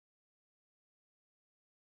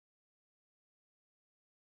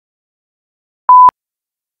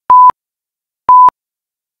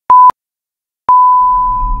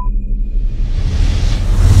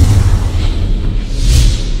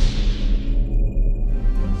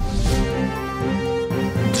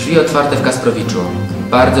Drzwi otwarte w Kasprowiczu.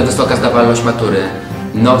 Bardzo wysoka zdawalność matury.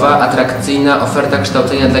 Nowa, atrakcyjna oferta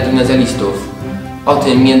kształcenia dla gimnazjalistów. O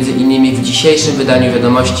tym m.in. w dzisiejszym wydaniu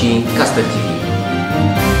wiadomości Kasper TV.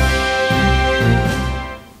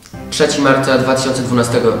 3 marca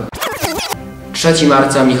 2012. 3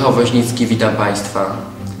 marca, Michał Woźnicki, witam Państwa.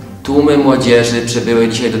 Tłumy młodzieży przybyły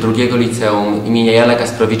dzisiaj do drugiego liceum imienia Jana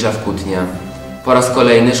Kasprowicza w Kutnie. Po raz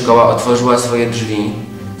kolejny szkoła otworzyła swoje drzwi,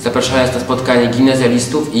 zapraszając na spotkanie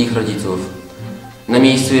gimnazjalistów i ich rodziców. Na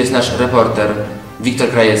miejscu jest nasz reporter, Wiktor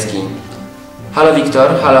Krajewski. Halo Wiktor,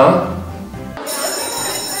 halo?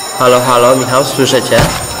 Halo, halo, Michał, słyszycie?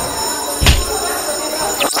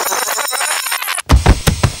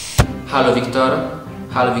 Halo Wiktor,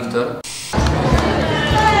 halo Wiktor.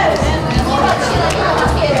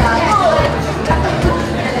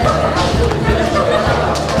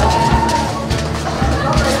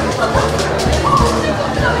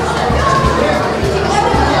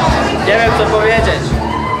 Nie wiem co powiedzieć.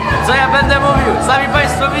 Co ja będę mówił? Sami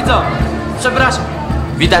Państwo widzą. Przepraszam.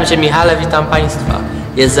 Witam Cię Michale, witam Państwa.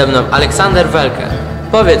 Jest ze mną Aleksander Welke.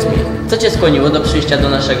 Powiedz mi, co Cię skłoniło do przyjścia do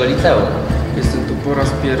naszego liceum? Jestem tu po raz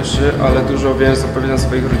pierwszy, ale dużo wiem z opowiadań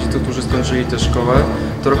swoich rodziców, którzy skończyli tę szkołę.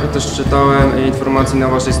 Trochę też czytałem informacji na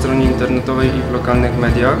Waszej stronie internetowej i w lokalnych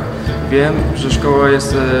mediach. Wiem, że szkoła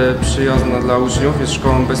jest przyjazna dla uczniów, jest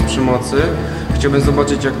szkołą bez przemocy. Chciałbym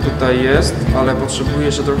zobaczyć, jak tutaj jest, ale potrzebuję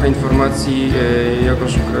jeszcze trochę informacji,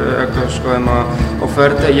 jaką szkoła ma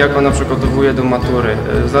ofertę i jak ona przygotowuje do matury,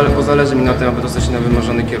 bo zależy mi na tym, aby dostać się na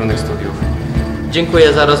wymarzony kierunek studiów.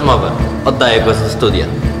 Dziękuję za rozmowę. Oddaję go za studia.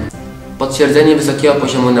 Potwierdzeniem wysokiego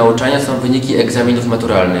poziomu nauczania są wyniki egzaminów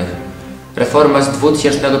maturalnych. Reforma z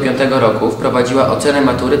 2005 roku wprowadziła ocenę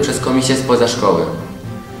matury przez komisję spoza szkoły.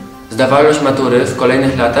 Zdawalność matury w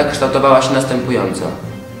kolejnych latach kształtowała się następująco.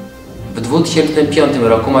 W 2005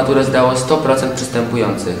 roku maturę zdało 100%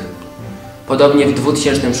 przystępujących. Podobnie w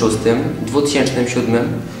 2006,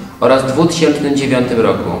 2007 oraz 2009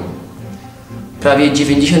 roku. Prawie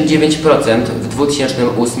 99% w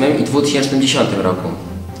 2008 i 2010 roku.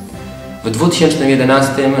 W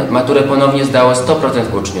 2011 maturę ponownie zdało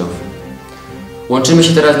 100% uczniów. Łączymy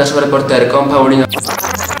się teraz z naszą reporterką Pauliną.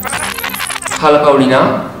 Halo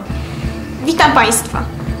Paulina? Witam Państwa.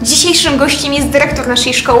 Dzisiejszym gościem jest dyrektor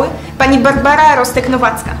naszej szkoły, pani Barbara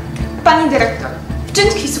Rostek-Nowacka. Pani dyrektor, w czym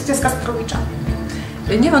tkwi sukces Kasprowicza?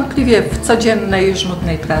 Niewątpliwie w codziennej,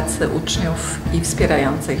 żmudnej pracy uczniów i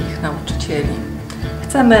wspierających ich nauczycieli.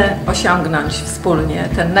 Chcemy osiągnąć wspólnie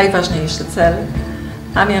ten najważniejszy cel,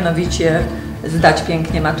 a mianowicie zdać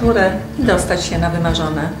pięknie maturę i dostać się na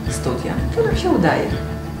wymarzone studia. To nam się udaje.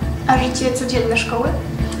 A życie codzienne szkoły?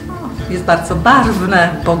 Jest bardzo barwne,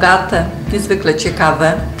 bogate, niezwykle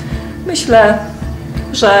ciekawe. Myślę,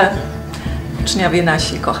 że uczniowie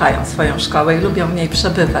nasi kochają swoją szkołę i lubią w niej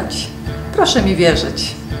przebywać. Proszę mi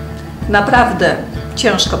wierzyć. Naprawdę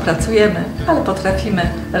ciężko pracujemy, ale potrafimy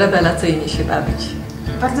rewelacyjnie się bawić.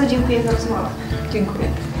 Bardzo dziękuję za rozmowę. Dziękuję.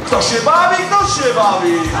 Kto się bawi, kto się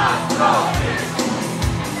bawi?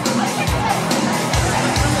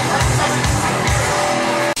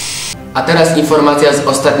 A teraz informacja z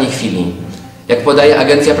ostatniej chwili. Jak podaje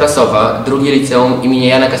agencja prasowa, drugie liceum imienia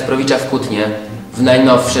Jana Kasprowicza w Kutnie w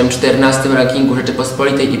najnowszym 14. rankingu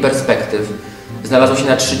Rzeczypospolitej i Perspektyw znalazło się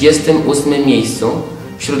na 38. miejscu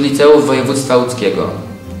wśród liceów województwa łódzkiego.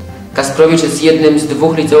 Kasprowicz jest jednym z 2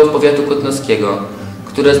 liceów powiatu kutnowskiego,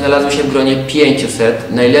 które znalazły się w gronie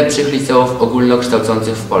 500 najlepszych liceów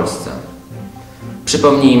ogólnokształcących w Polsce.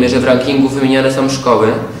 Przypomnijmy, że w rankingu wymienione są szkoły,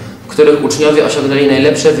 w których uczniowie osiągnęli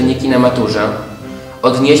najlepsze wyniki na maturze,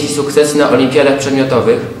 odnieśli sukcesy na olimpiadach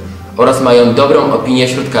przedmiotowych oraz mają dobrą opinię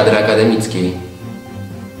wśród kadry akademickiej.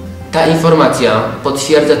 Ta informacja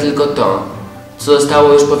potwierdza tylko to, co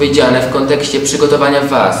zostało już powiedziane w kontekście przygotowania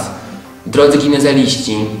Was, drodzy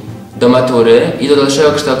gimnazjaliści, do matury i do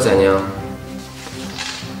dalszego kształcenia.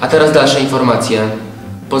 A teraz dalsze informacje.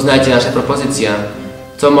 Poznajcie nasze propozycje,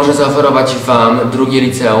 co może zaoferować Wam drugie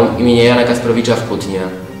liceum imienia Jana Kasprowicza w Kutnie.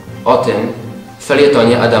 O tym w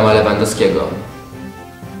felietonie Adama Lewandowskiego.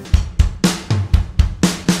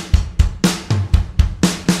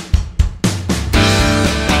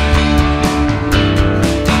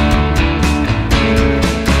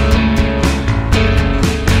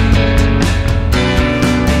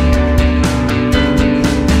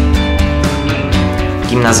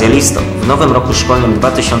 Gimnazjalistą w nowym roku szkolnym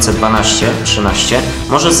 2012-13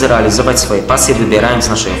 możesz zrealizować swoje pasje, wybierając z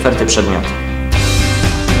naszej oferty przedmioty.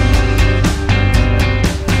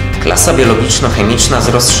 Klasa biologiczno-chemiczna z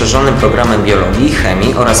rozszerzonym programem biologii,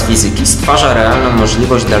 chemii oraz fizyki stwarza realną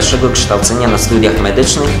możliwość dalszego kształcenia na studiach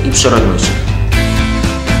medycznych i przyrodniczych.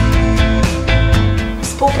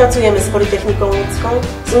 Współpracujemy z Politechniką Łódzką,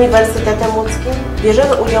 z Uniwersytetem Łódzkim,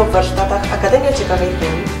 bierzemy udział w warsztatach Akademia Ciekawej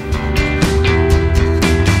Chemii.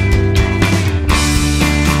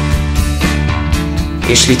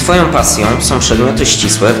 Jeśli Twoją pasją są przedmioty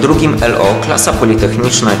ścisłe, w drugim LO klasa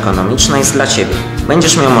politechniczno-ekonomiczna jest dla Ciebie.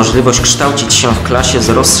 Będziesz miał możliwość kształcić się w klasie z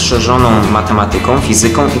rozszerzoną matematyką,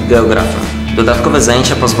 fizyką i geografią. Dodatkowe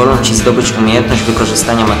zajęcia pozwolą Ci zdobyć umiejętność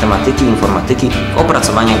wykorzystania matematyki i informatyki w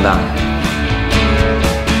opracowaniach danych.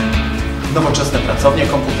 Nowoczesne pracownie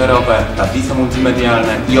komputerowe, tablice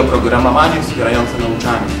multimedialne i oprogramowanie wspierające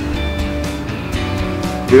nauczanie.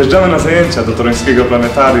 Wyjeżdżamy na zajęcia do toruńskiego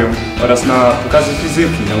planetarium oraz na pokazy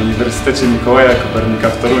fizyki na Uniwersytecie Mikołaja Kopernika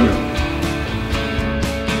w Toruniu.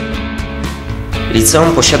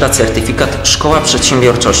 Liceum posiada certyfikat Szkoła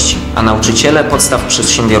Przedsiębiorczości, a nauczyciele podstaw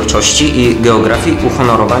przedsiębiorczości i geografii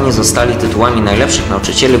uhonorowani zostali tytułami najlepszych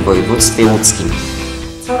nauczycieli w województwie łódzkim.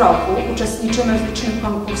 Co roku uczestniczymy w licznych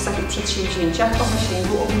konkursach i przedsięwzięciach o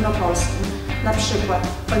zasięgu ogólnopolskim, na przykład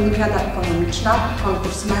Olimpiada Ekonomiczna,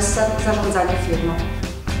 konkurs MESSER, zarządzanie firmą.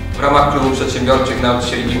 W ramach Klubu Przedsiębiorczych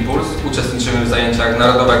Nauczycieli Impuls uczestniczymy w zajęciach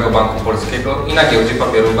Narodowego Banku Polskiego i na Giełdzie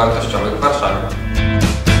Papierów Wartościowych w Warszawie.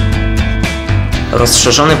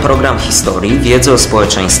 Rozszerzony program historii, wiedzy o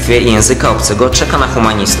społeczeństwie i języka obcego czeka na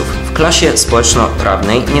humanistów. W klasie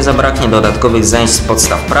społeczno-prawnej nie zabraknie dodatkowych zajęć z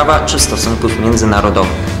podstaw prawa czy stosunków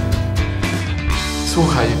międzynarodowych.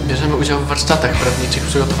 Słuchaj, bierzemy udział w warsztatach prawniczych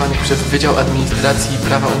przygotowanych przez Wydział Administracji i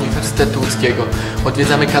Prawa Uniwersytetu Łódzkiego.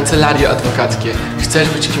 Odwiedzamy kancelarie adwokackie. Chcesz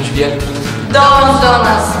być kimś wielkim? Dołącz do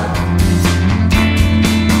nas!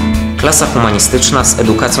 Klasa humanistyczna z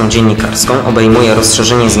edukacją dziennikarską obejmuje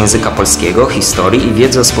rozszerzenie z języka polskiego, historii i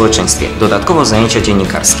wiedzy o społeczeństwie. Dodatkowo zajęcia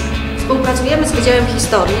dziennikarskie. Współpracujemy z Wydziałem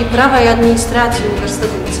Historii, Prawa i Administracji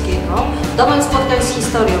Uniwersytetu Łódzkiego, Domem Spotkań z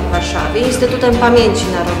Historią w Warszawie, Instytutem Pamięci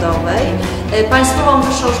Narodowej, Państwową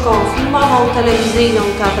Wyższą Szkołą Filmową, Telewizyjną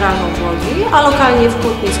i Teatralną w Łodzi, a lokalnie w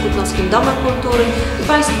Kutnie z Kutnowskim Domem Kultury i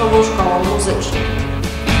Państwową Szkołą Muzyczną.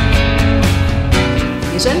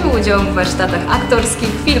 Bierzemy udział w warsztatach aktorskich,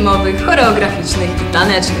 filmowych, choreograficznych i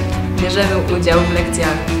tanecznych. Bierzemy udział w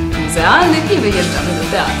lekcjach muzealnych i wyjeżdżamy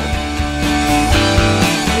do teatru.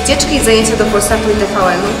 Wycieczki i zajęcia do Polsatu i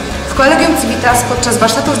TVN-u. W Kolegium Civitas podczas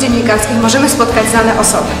warsztatów dziennikarskich możemy spotkać znane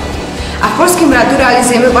osoby. A w Polskim Radiu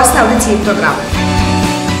realizujemy własne audycje i programy.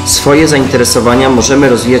 Swoje zainteresowania możemy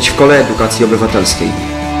rozwijać w Kole Edukacji Obywatelskiej.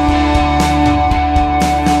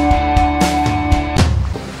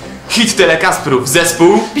 Hit Tele Kasprów,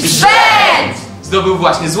 zespół Brzęt! zdobył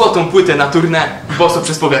właśnie złotą płytę na turnę Boso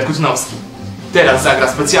przez powiat kutnowski. Teraz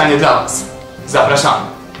zagra specjalnie dla Was. Zapraszamy.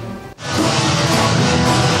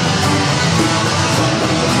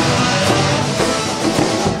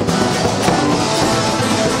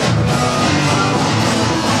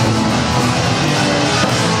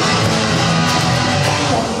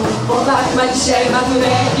 Ma dzisiaj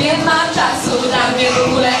maturę, nie ma czasu na mnie w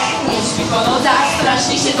ogóle. Nie śpi po nocach,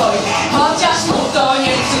 strasznie się boi, chociaż mu to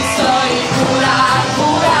nie przystoi. Hura,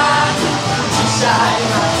 hura, dzisiaj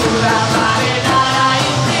matura, marynara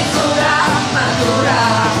i fryzura. Matura,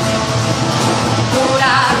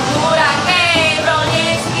 hura, hura, hej,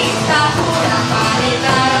 Broniecki, ta hura,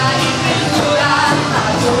 marynara i fryzura.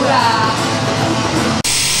 Matura.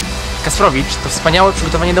 Kasprowicz to wspaniałe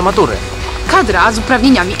przygotowanie do matury. Kadra z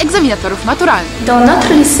uprawnieniami egzaminatorów maturalnych. Dans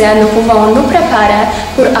notre lycée, nous pouvons nous préparer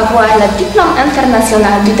pour avoir le diplôme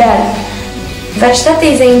international du DEL. Warsztaty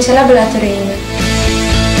i zajęcia laboratoryjne.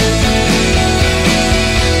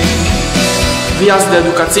 Wyjazdy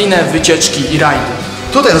edukacyjne, wycieczki i rajdy.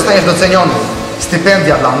 Tutaj zostaniesz doceniony.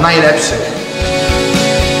 Stypendia dla najlepszych.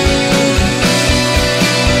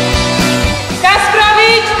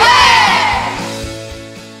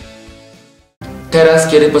 Teraz,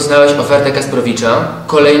 kiedy poznałeś ofertę Kasprowicza,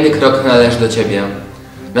 kolejny krok należy do Ciebie.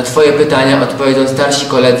 Na Twoje pytania odpowiedzą starsi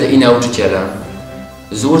koledzy i nauczyciele.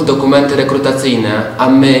 Złóż dokumenty rekrutacyjne, a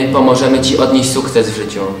my pomożemy Ci odnieść sukces w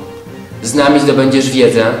życiu. Z nami zdobędziesz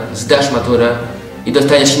wiedzę, zdasz maturę i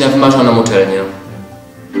dostaniesz się na wymarzoną uczelnię.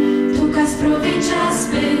 Tu Kasprowicza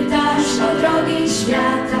spytasz o drogi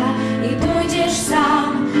świata i pójdziesz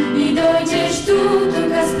sam i dojdziesz tu. Tu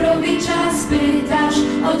Kasprowicza spytasz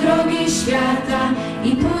o drogi świata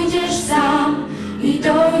i pójdziesz sam i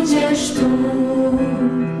dojdziesz tu.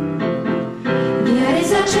 Wiary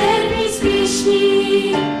zaczerpnij z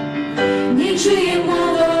pieśni, niech żyje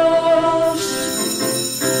młodość.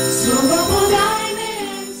 Słowo podajmy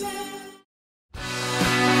ręce.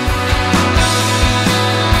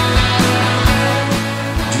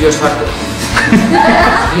 Drzwi otwarte.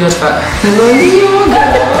 Drzwi otwarte. No nie mogę.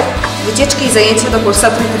 Wycieczki i zajęcia do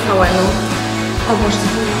Polsatu i TVN-u. O Boże,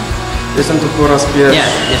 Jestem tu po raz pierwszy.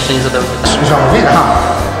 Nie, jeszcze nie zadałem pytania. Żołnierz?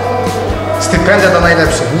 Stypendia dla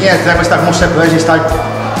najlepszych. Nie, to jakoś tak muszę powiedzieć tak.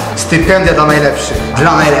 Stypendia dla najlepszych.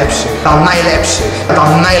 Dla najlepszych. Dla najlepszych. Dla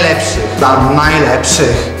najlepszych. Dla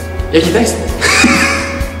najlepszych. Jaki tekst?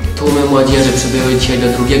 Tłumy młodzieży przybyły dzisiaj do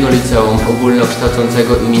drugiego liceum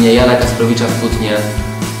ogólnokształcącego imienia Jana Kasprowicza w Kutnie.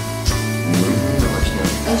 No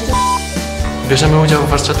właśnie. Bierzemy udział w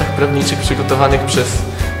warsztatach prawniczych przygotowanych przez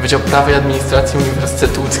Wydział Prawa i Administracji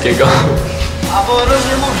Uniwersytetu Łódzkiego. A bo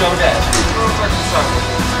różnie mówią, wiesz.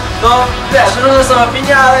 No, wiesz, różne są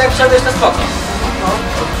opinie, ale jak wszedłeś to spoko.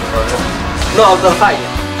 No, to fajnie.